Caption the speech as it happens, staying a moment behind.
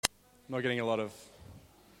Not getting a lot of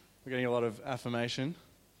affirmation.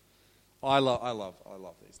 I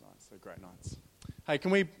love these nights. They're great nights. Hey,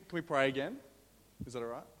 can we pray again? Is that all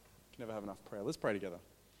right? Can never have enough prayer. Let's pray together.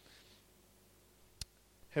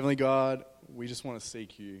 Heavenly God, we just want to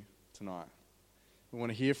seek you tonight. We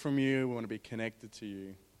want to hear from you. We want to be connected to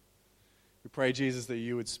you. We pray, Jesus, that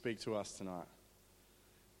you would speak to us tonight.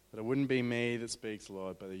 That it wouldn't be me that speaks,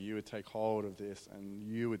 Lord, but that you would take hold of this and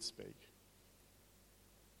you would speak.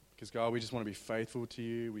 Because, God, we just want to be faithful to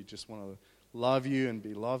you. We just want to love you and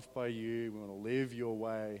be loved by you. We want to live your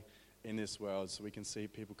way in this world so we can see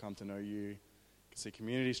people come to know you. We can see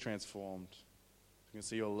communities transformed. We can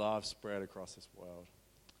see your love spread across this world.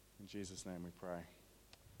 In Jesus' name we pray.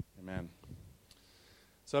 Amen.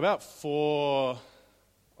 So about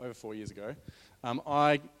over 4 years ago,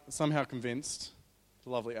 I somehow convinced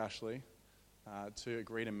the lovely Ashley to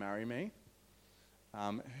agree to marry me.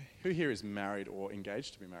 Who here is married or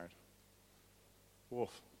engaged to be married?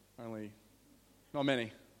 Oof, not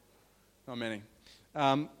many.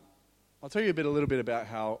 I'll tell you a little bit about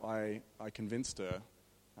how I convinced her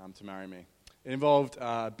to marry me. It involved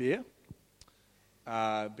beer,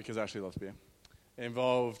 because Ashley loves beer. It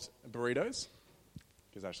involved burritos,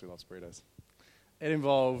 because Ashley loves burritos. It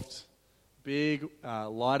involved big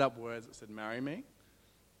light-up words that said, "Marry me."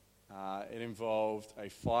 It involved a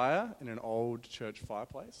fire in an old church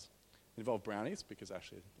fireplace. It involved brownies, because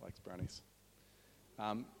Ashley likes brownies.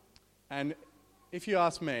 And if you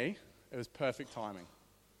ask me, it was perfect timing.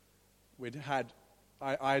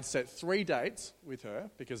 I had set 3 dates with her,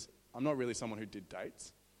 because I'm not really someone who did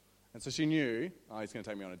dates. And so she knew, he's going to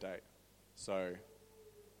take me on a date. So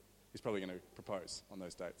he's probably going to propose on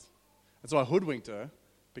those dates. And so I hoodwinked her,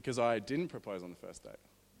 because I didn't propose on the first date.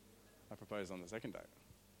 I proposed on the second date.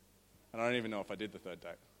 And I don't even know if I did the third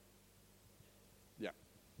date. Yeah,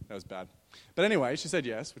 that was bad. But anyway, she said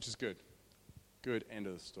yes, which is good. Good end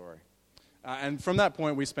of the story. And from that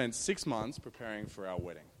point, we spent 6 months preparing for our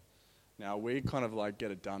wedding. Now, we kind of like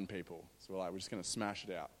get it done people. So we're just going to smash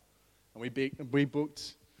it out. And we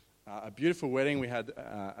booked a beautiful wedding. We had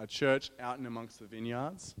a church out in amongst the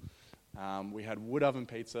vineyards. We had wood oven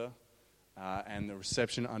pizza and the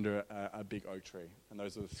reception under a big oak tree. And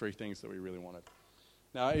those are the 3 things that we really wanted.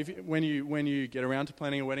 Now, when you get around to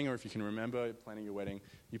planning a wedding, or if you can remember planning your wedding,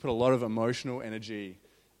 you put a lot of emotional energy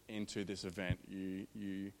into this event.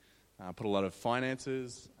 You put a lot of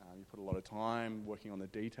finances, you put a lot of time working on the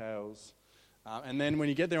details, and then when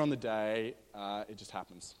you get there on the day, it just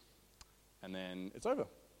happens, and then it's over.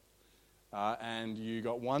 And you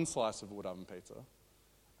got 1 slice of wood oven pizza,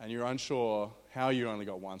 and you're unsure how you only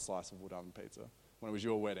got 1 slice of wood oven pizza when it was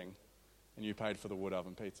your wedding, and you paid for the wood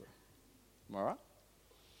oven pizza. Am I right?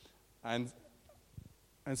 And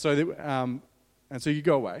so you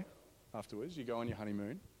go away afterwards. You go on your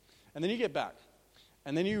honeymoon, and then you get back,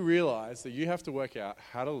 and then you realize that you have to work out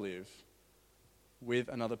how to live with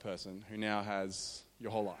another person who now has your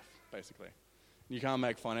whole life, basically. You can't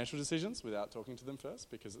make financial decisions without talking to them first,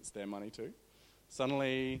 because it's their money too.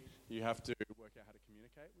 Suddenly, you have to work out how to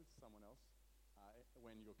communicate with someone else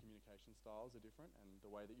when your communication styles are different, and the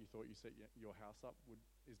way that you thought you set your house up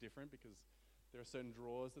is different, because there are certain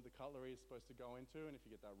drawers that the cutlery is supposed to go into, and if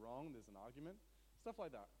you get that wrong, there's an argument. Stuff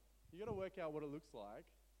like that. You got to work out what it looks like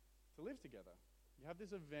to live together. You have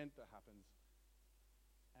this event that happens,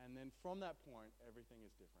 and then from that point, everything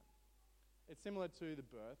is different. It's similar to the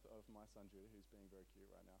birth of my son Judah, who's being very cute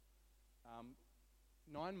right now.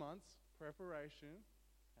 9 months, preparation,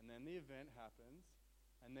 and then the event happens,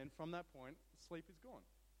 and then from that point, sleep is gone.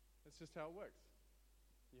 That's just how it works.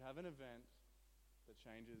 You have an event that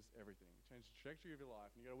changes everything. It changes the trajectory of your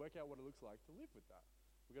life, and you've got to work out what it looks like to live with that.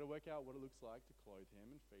 We've got to work out what it looks like to clothe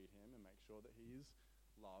him and feed him and make sure that he is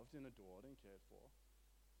loved and adored and cared for.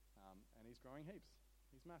 And he's growing heaps.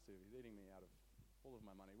 He's massive. He's eating me out of all of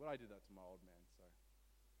my money. Well, I did that to my old man, so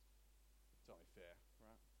it's only fair,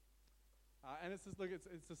 right? And it's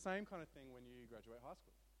the same kind of thing when you graduate high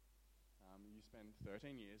school. You spend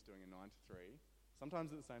 13 years doing a 9 to 3,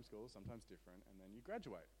 sometimes at the same school, sometimes different, and then you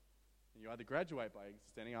graduate. And you either graduate by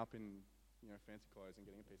standing up in fancy clothes and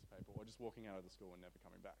getting a piece of paper, or just walking out of the school and never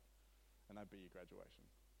coming back. And that'd be your graduation.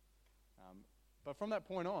 But from that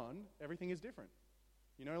point on, everything is different.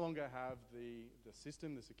 You no longer have the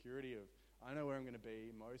system, the security of, I know where I'm going to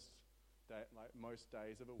be most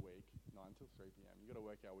days of a week, 9 till 3 p.m. You've got to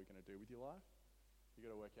work out what you're going to do with your life. You've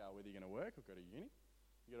got to work out whether you're going to work or go to uni.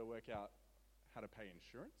 You've got to work out how to pay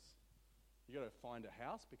insurance. You've got to find a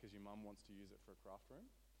house because your mum wants to use it for a craft room,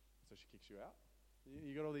 so she kicks you out.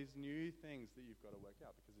 You've got all these new things that you've got to work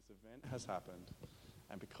out because this event has happened,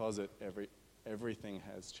 and because everything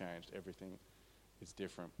has changed, everything is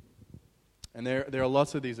different. And there are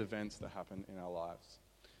lots of these events that happen in our lives.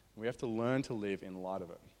 We have to learn to live in light of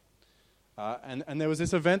it. And there was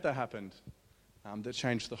this event that happened that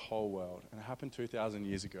changed the whole world. And it happened 2,000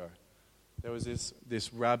 years ago. There was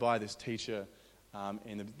this rabbi, this teacher,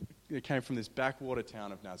 that came from this backwater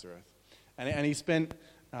town of Nazareth. And he spent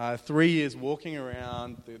 3 years walking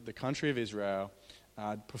around the country of Israel,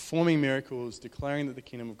 performing miracles, declaring that the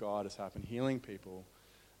kingdom of God has happened, healing people,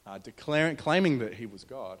 claiming that he was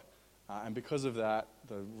God. And because of that,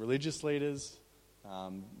 the religious leaders,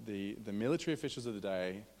 the military officials of the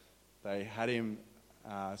day, they had him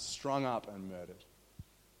strung up and murdered.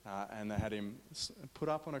 And they had him put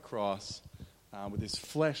up on a cross with his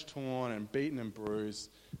flesh torn and beaten and bruised,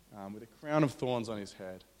 with a crown of thorns on his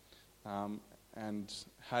head, and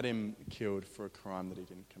had him killed for a crime that he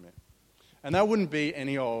didn't commit. And that wouldn't be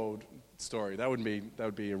any old story. That would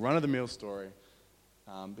be a run-of-the-mill story,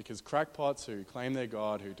 because crackpots who claim they're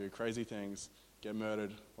God, who do crazy things, get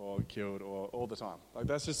murdered or killed all the time. Like,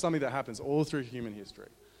 that's just something that happens all through human history.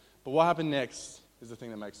 But what happened next is the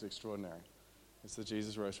thing that makes it extraordinary. It's that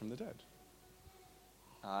Jesus rose from the dead.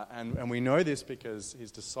 And we know this because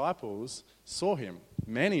his disciples saw him.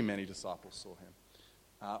 Many, many disciples saw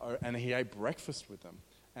him. And he ate breakfast with them.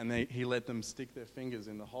 And he let them stick their fingers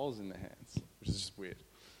in the holes in their hands, which is just weird.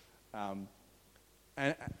 And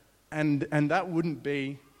that wouldn't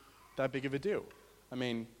be that big of a deal. I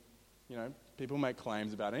mean, people make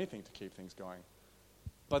claims about anything to keep things going.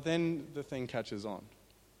 But then the thing catches on.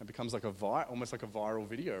 It becomes like almost like a viral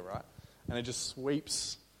video, right? And it just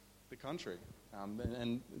sweeps the country.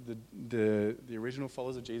 And the original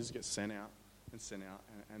followers of Jesus get sent out.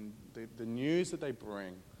 And the news that they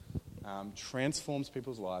bring transforms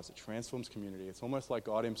people's lives. It transforms community. It's almost like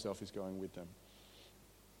God himself is going with them.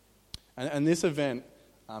 And this event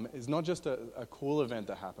is not just a cool event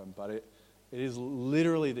that happened, but it is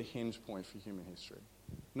literally the hinge point for human history.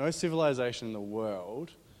 No civilization in the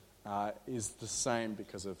world is the same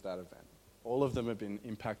because of that event. All of them have been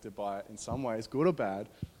impacted by it in some ways, good or bad,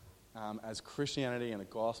 as Christianity and the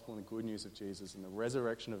gospel and the good news of Jesus and the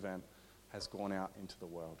resurrection event has gone out into the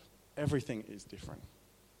world. Everything is different.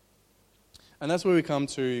 And that's where we come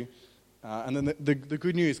to, and then the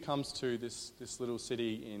good news comes to this little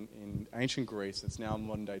city in ancient Greece, it's now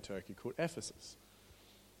modern-day Turkey, called Ephesus.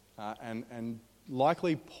 And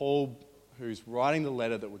likely Paul, who's writing the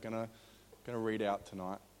letter that we're going to read out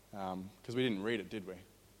tonight, because we didn't read it, did we?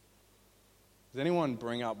 Does anyone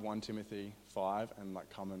bring up 1 Timothy 5 and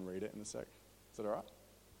come and read it in a sec? Is that all right?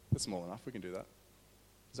 That's small enough. We can do that.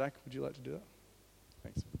 Zach, would you like to do that?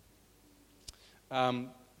 Thanks. Do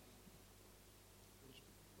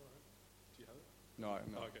you have it? No.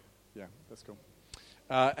 Oh, okay. Yeah, that's cool.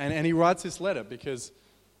 And he writes this letter because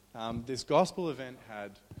this gospel event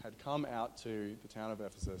had come out to the town of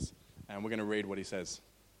Ephesus, and we're going to read what he says.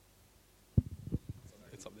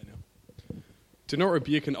 It's up there now. Do not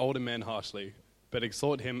rebuke an older man harshly, but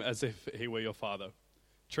exhort him as if he were your father.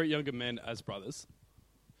 Treat younger men as brothers,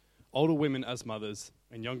 older women as mothers,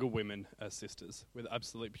 and younger women as sisters, with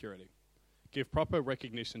absolute purity. Give proper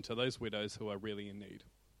recognition to those widows who are really in need.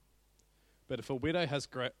 But if a widow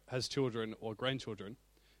has children or grandchildren,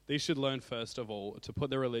 these should learn first of all to put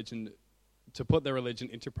their religion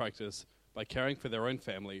into practice by caring for their own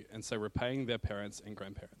family and so repaying their parents and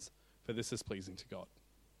grandparents, for this is pleasing to God.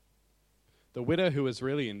 The widow who is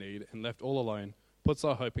really in need and left all alone puts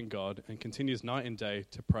her hope in God and continues night and day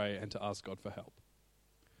to pray and to ask God for help.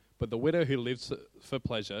 But the widow who lives for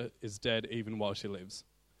pleasure is dead even while she lives.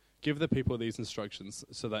 Give the people these instructions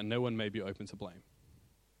so that no one may be open to blame.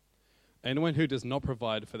 Anyone who does not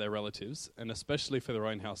provide for their relatives, and especially for their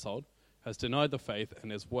own household, has denied the faith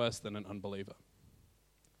and is worse than an unbeliever.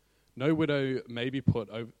 No widow may be put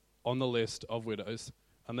on the list of widows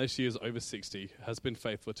unless she is over 60, has been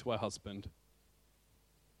faithful to her husband,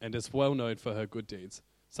 and is well known for her good deeds,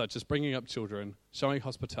 such as bringing up children, showing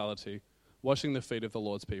hospitality, washing the feet of the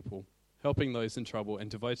Lord's people, helping those in trouble, and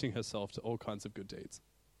devoting herself to all kinds of good deeds.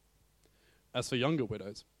 As for younger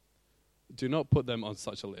widows, do not put them on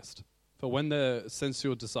such a list, for when their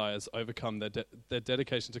sensual desires overcome their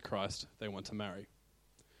dedication to Christ, they want to marry.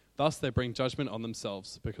 Thus they bring judgment on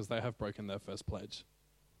themselves because they have broken their first pledge.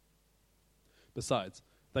 Besides,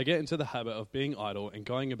 they get into the habit of being idle and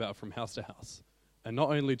going about from house to house. And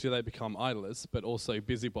not only do they become idlers, but also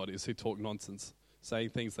busybodies who talk nonsense, saying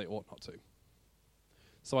things they ought not to.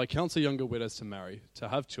 So I counsel younger widows to marry, to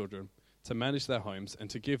have children, to manage their homes, and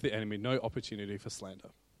to give the enemy no opportunity for slander.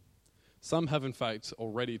 Some have in fact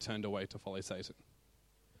already turned away to follow Satan.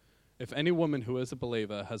 If any woman who is a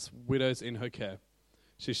believer has widows in her care,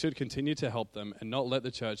 she should continue to help them and not let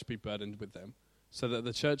the church be burdened with them, so that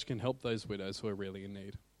the church can help those widows who are really in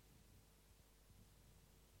need.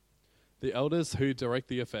 The elders who direct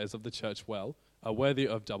the affairs of the church well are worthy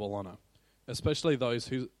of double honor, especially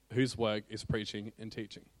those whose work is preaching and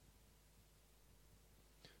teaching.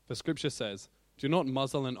 For Scripture says, "Do not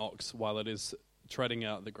muzzle an ox while it is treading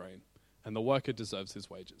out the grain, and the worker deserves his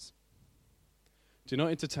wages. Do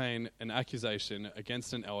not entertain an accusation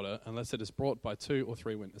against an elder unless it is brought by 2 or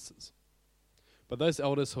 3 witnesses. But those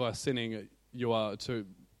elders who are sinning you are to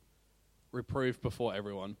reprove before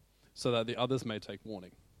everyone, so that the others may take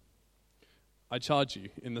warning. I charge you,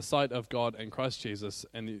 in the sight of God and Christ Jesus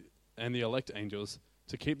and the elect angels,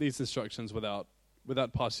 to keep these instructions without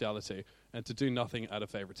partiality, and to do nothing out of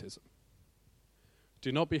favoritism.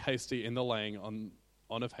 Do not be hasty in the laying on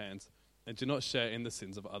of hands, and do not share in the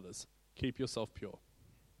sins of others. Keep yourself pure.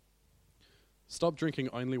 Stop drinking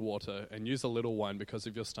only water, and use a little wine because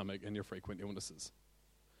of your stomach and your frequent illnesses.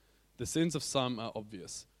 The sins of some are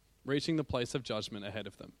obvious, reaching the place of judgment ahead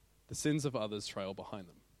of them. The sins of others trail behind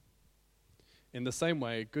them. In the same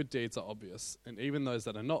way, good deeds are obvious, and even those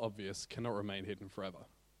that are not obvious cannot remain hidden forever."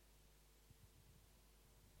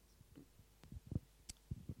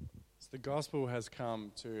 So the gospel has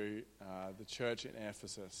come to the church in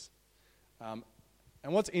Ephesus. And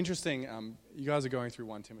what's interesting, you guys are going through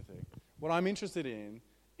 1 Timothy. What I'm interested in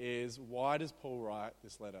is, why does Paul write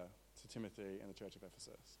this letter to Timothy and the church of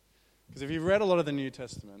Ephesus? Because if you've read a lot of the New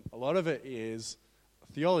Testament, a lot of it is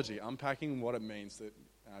theology, unpacking what it means that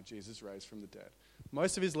Jesus raised from the dead.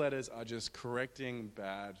 Most of his letters are just correcting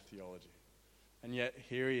bad theology. And yet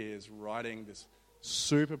here he is writing this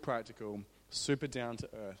super practical, super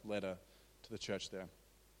down-to-earth letter to the church there.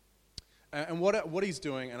 And what he's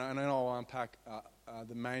doing, and I know I'll unpack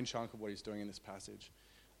the main chunk of what he's doing in this passage,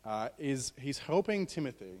 is he's helping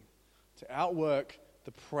Timothy to outwork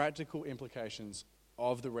the practical implications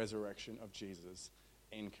of the resurrection of Jesus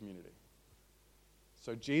in community.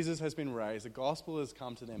 So Jesus has been raised, the gospel has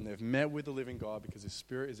come to them, they've met with the living God because his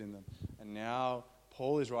Spirit is in them, and now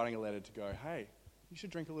Paul is writing a letter to go, hey, you should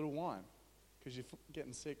drink a little wine because you're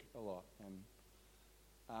getting sick a lot.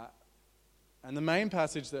 And the main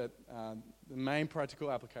passage the main practical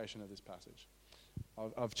application of this passage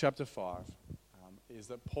of chapter 5 is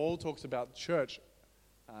that Paul talks about church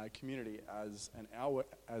community as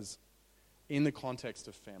in the context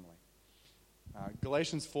of family.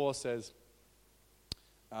 Galatians 4 says,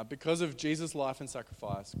 because of Jesus' life and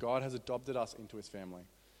sacrifice, God has adopted us into his family.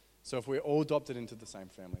 So if we're all adopted into the same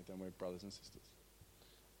family, then we're brothers and sisters.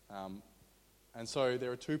 And so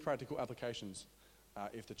there are 2 practical applications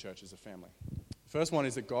if the church is a family. The first one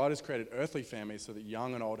is that God has created earthly families so that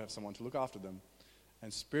young and old have someone to look after them,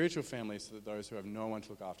 and spiritual families so that those who have no one to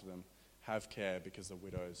look after them have care, because the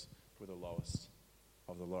widows were the lowest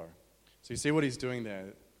of the low. So you see what he's doing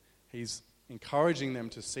there? He's encouraging them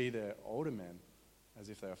to see their older men as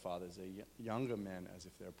if they are fathers, their younger men as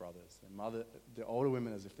if they're brothers, the older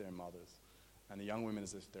women as if they're mothers, and the young women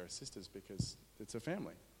as if they're sisters, because it's a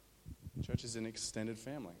family. Church is an extended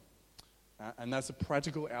family. And that's a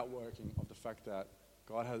practical outworking of the fact that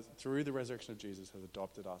God has, through the resurrection of Jesus, has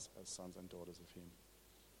adopted us as sons and daughters of him.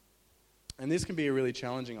 And this can be a really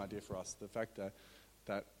challenging idea for us, the fact that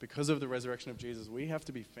because of the resurrection of Jesus, we have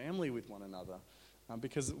to be family with one another,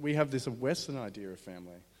 because we have this Western idea of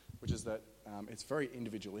family, which is that it's very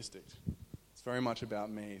individualistic. It's very much about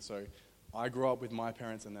me. So I grow up with my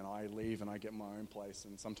parents, and then I leave and I get my own place,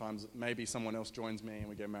 and sometimes maybe someone else joins me and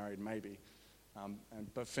we get married, maybe.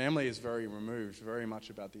 But family is very removed, very much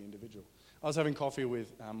about the individual. I was having coffee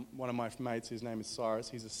with one of my mates, his name is Cyrus.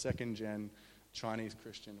 He's a second-gen Chinese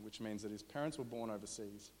Christian, which means that his parents were born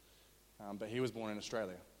overseas, but he was born in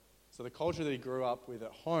Australia. So the culture that he grew up with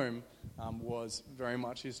at home was very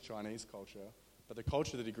much his Chinese culture, but the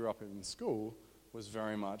culture that he grew up in school was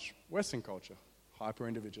very much Western culture,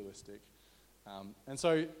 hyper-individualistic. And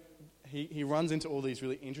so he runs into all these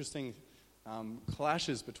really interesting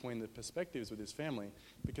clashes between the perspectives with his family,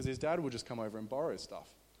 because his dad will just come over and borrow stuff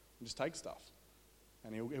and just take stuff.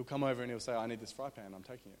 And he'll come over and he'll say, I need this fry pan, I'm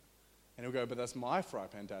taking it. And he'll go, but that's my fry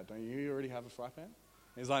pan, Dad. Don't you already have a fry pan? And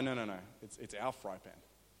he's like, no, it's our fry pan.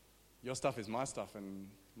 Your stuff is my stuff and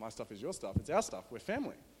my stuff is your stuff. It's our stuff. We're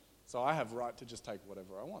family. So I have right to just take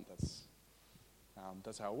whatever I want.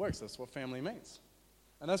 That's how it works. That's what family means.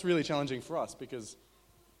 And that's really challenging for us, because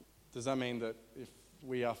does that mean that if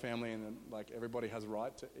we are family and like everybody has a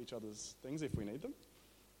right to each other's things if we need them?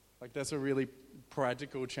 Like, that's a really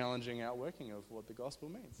practical, challenging outworking of what the gospel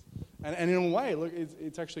means. And in a way, look,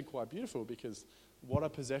 it's actually quite beautiful, because what are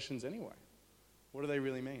possessions anyway? What do they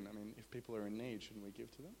really mean? I mean, if people are in need, shouldn't we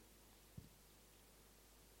give to them?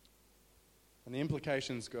 And the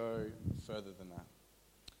implications go further than that.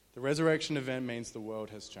 The resurrection event means the world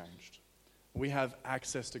has changed. We have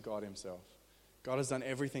access to God himself. God has done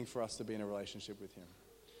everything for us to be in a relationship with him.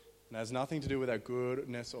 And it has nothing to do with our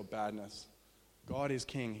goodness or badness. God is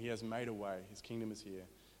king. He has made a way. His kingdom is here.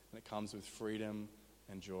 And it comes with freedom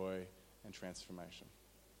and joy and transformation.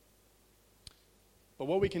 But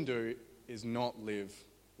what we can do is not live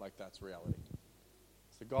like that's reality.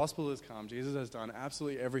 So the gospel has come. Jesus has done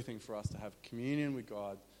absolutely everything for us to have communion with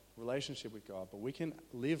God, relationship with God. But we can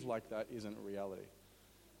live like that isn't reality.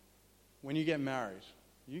 When you get married,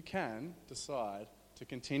 you can decide to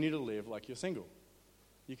continue to live like you're single.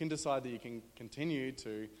 You can decide that you can continue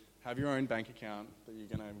to have your own bank account, that you're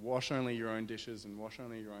going to wash only your own dishes and wash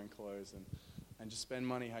only your own clothes and just spend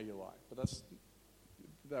money how you like. But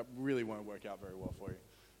that really won't work out very well for you,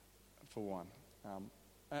 for one.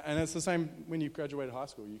 And it's the same when you graduated high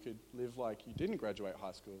school. You could live like you didn't graduate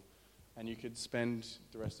high school, and you could spend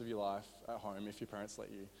the rest of your life at home if your parents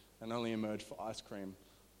let you, and only emerge for ice cream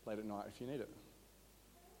late at night if you need it.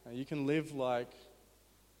 And you can live like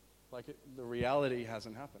the reality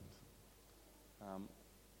hasn't happened.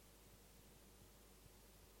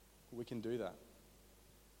 We can do that.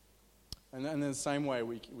 And in the same way,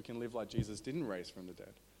 we can live like Jesus didn't raise from the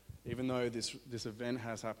dead. Even though this event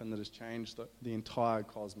has happened that has changed the entire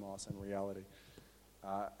cosmos and reality.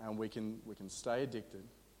 And we can stay addicted,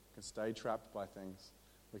 we can stay trapped by things,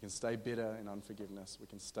 we can stay bitter in unforgiveness, we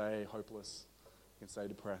can stay hopeless, we can stay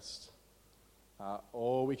depressed.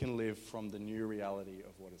 Or we can live from the new reality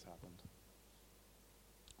of what has happened.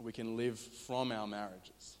 We can live from our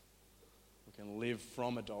marriages. We can live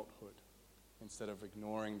from adulthood instead of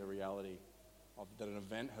ignoring the reality of that an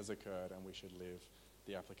event has occurred and we should live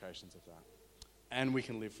the applications of that. And we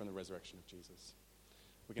can live from the resurrection of Jesus.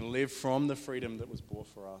 We can live from the freedom that was bought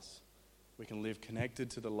for us. We can live connected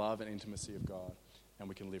to the love and intimacy of God, and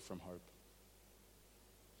we can live from hope.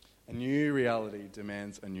 A new reality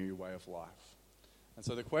demands a new way of life. And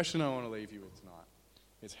so the question I want to leave you with tonight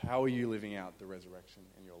is, how are you living out the resurrection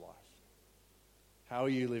in your life? How are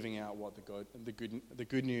you living out what the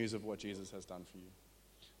good news of what Jesus has done for you?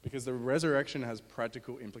 Because the resurrection has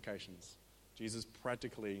practical implications. Jesus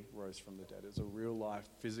practically rose from the dead. It's a real life,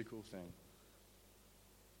 physical thing.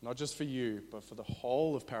 Not just for you, but for the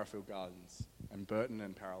whole of Parafield Gardens and Burton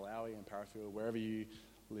and Paralowie and Parafield, wherever you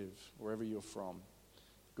live, wherever you're from.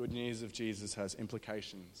 Good news of Jesus has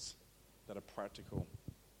implications that are practical.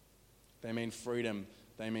 They mean freedom.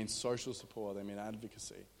 They mean social support. They mean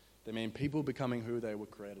advocacy. They mean people becoming who they were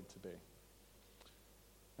created to be.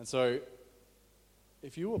 And so,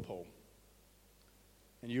 if you were Paul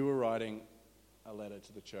and you were writing a letter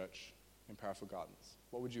to the church in Parafield Gardens,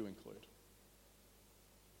 what would you include?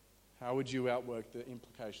 How would you outwork the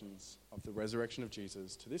implications of the resurrection of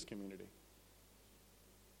Jesus to this community?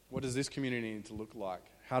 What does this community need to look like?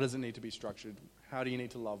 How does it need to be structured? How do you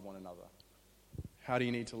need to love one another? How do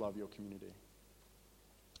you need to love your community?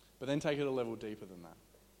 But then take it a level deeper than that.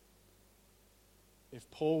 If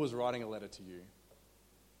Paul was writing a letter to you,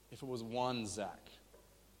 if it was one Zach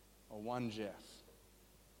or one Jeff,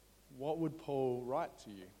 what would Paul write to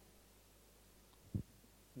you?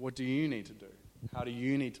 What do you need to do? How do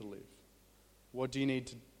you need to live? What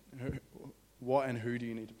and who do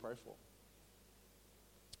you need to pray for?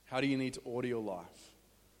 How do you need to order your life?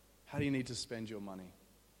 How do you need to spend your money?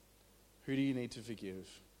 Who do you need to forgive?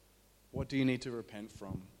 What do you need to repent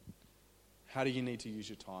from? How do you need to use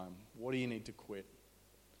your time? What do you need to quit?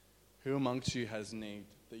 Who amongst you has need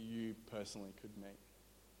that you personally could meet?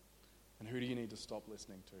 And who do you need to stop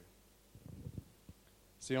listening to?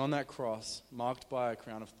 See, on that cross, marked by a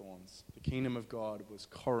crown of thorns, the kingdom of God was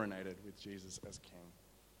coronated with Jesus as king.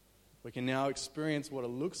 We can now experience what it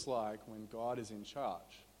looks like when God is in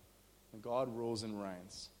charge, when God rules and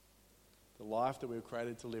reigns. The life that we were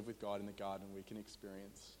created to live with God in the garden, we can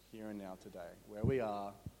experience here and now today, where we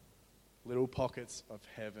are, little pockets of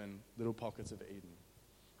heaven, little pockets of Eden.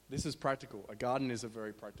 This is practical. A garden is a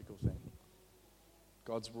very practical thing.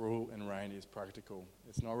 God's rule and reign is practical.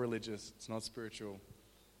 It's not religious. It's not spiritual.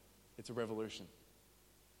 It's a revolution.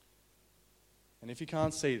 And if you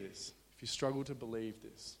can't see this, if you struggle to believe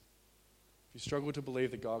this, if you struggle to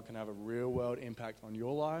believe that God can have a real world impact on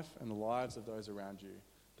your life and the lives of those around you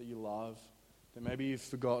that you love, then maybe you've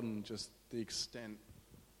forgotten just the extent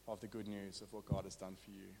of the good news of what God has done for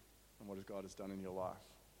you and what God has done in your life.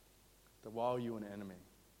 That while you were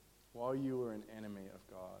an enemy of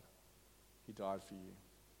God, He died for you.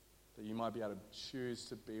 That you might be able to choose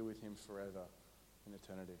to be with Him forever in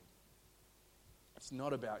eternity. It's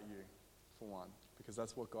not about you, for one, because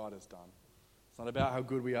that's what God has done. It's not about how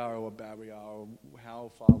good we are or how bad we are or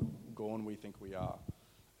how far gone we think we are.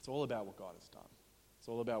 It's all about what God has done. It's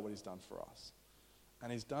all about what he's done for us.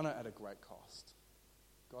 And he's done it at a great cost.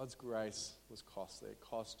 God's grace was costly. It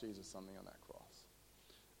cost Jesus something on that cross.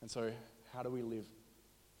 And so how do we live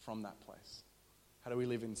from that place? How do we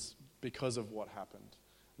live because of what happened,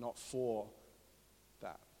 not for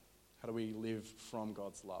that? How do we live from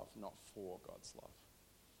God's love, not for God's love?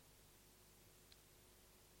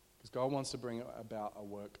 Because God wants to bring about a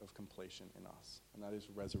work of completion in us, and that is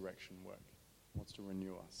resurrection work. He wants to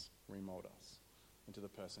renew us, remold us into the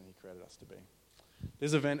person he created us to be.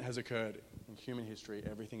 This event has occurred in human history.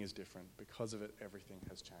 Everything is different. Because of it, everything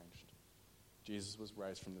has changed. Jesus was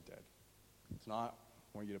raised from the dead. Tonight,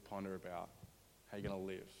 I want you to ponder about how you're going to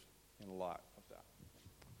live in light of that.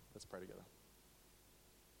 Let's pray together.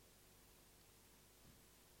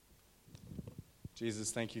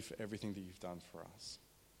 Jesus, thank you for everything that you've done for us.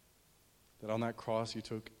 That on that cross you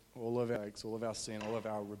took all of our aches, all of our sin, all of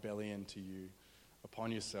our rebellion to you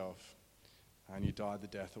upon yourself, and you died the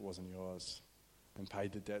death that wasn't yours and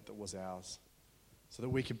paid the debt that was ours so that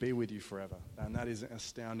we could be with you forever. And that is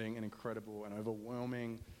astounding and incredible and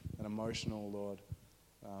overwhelming and emotional, Lord,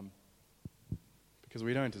 because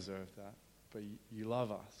we don't deserve that, but you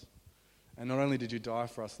love us. And not only did you die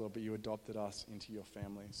for us, Lord, but you adopted us into your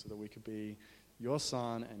family so that we could be your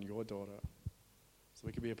son and your daughter, so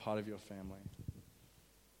we could be a part of your family.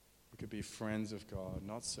 We could be friends of God,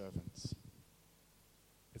 not servants.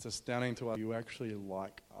 It's astounding to us. You actually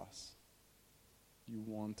like us. You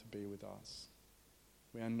want to be with us.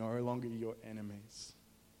 We are no longer your enemies,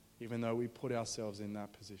 even though we put ourselves in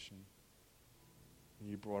that position. And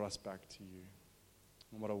you brought us back to you.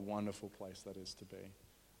 And what a wonderful place that is to be,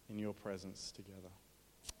 in your presence together.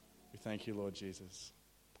 We thank you, Lord Jesus.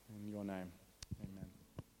 In your name, amen.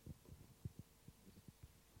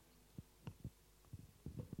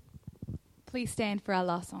 Please stand for our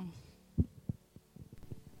last song.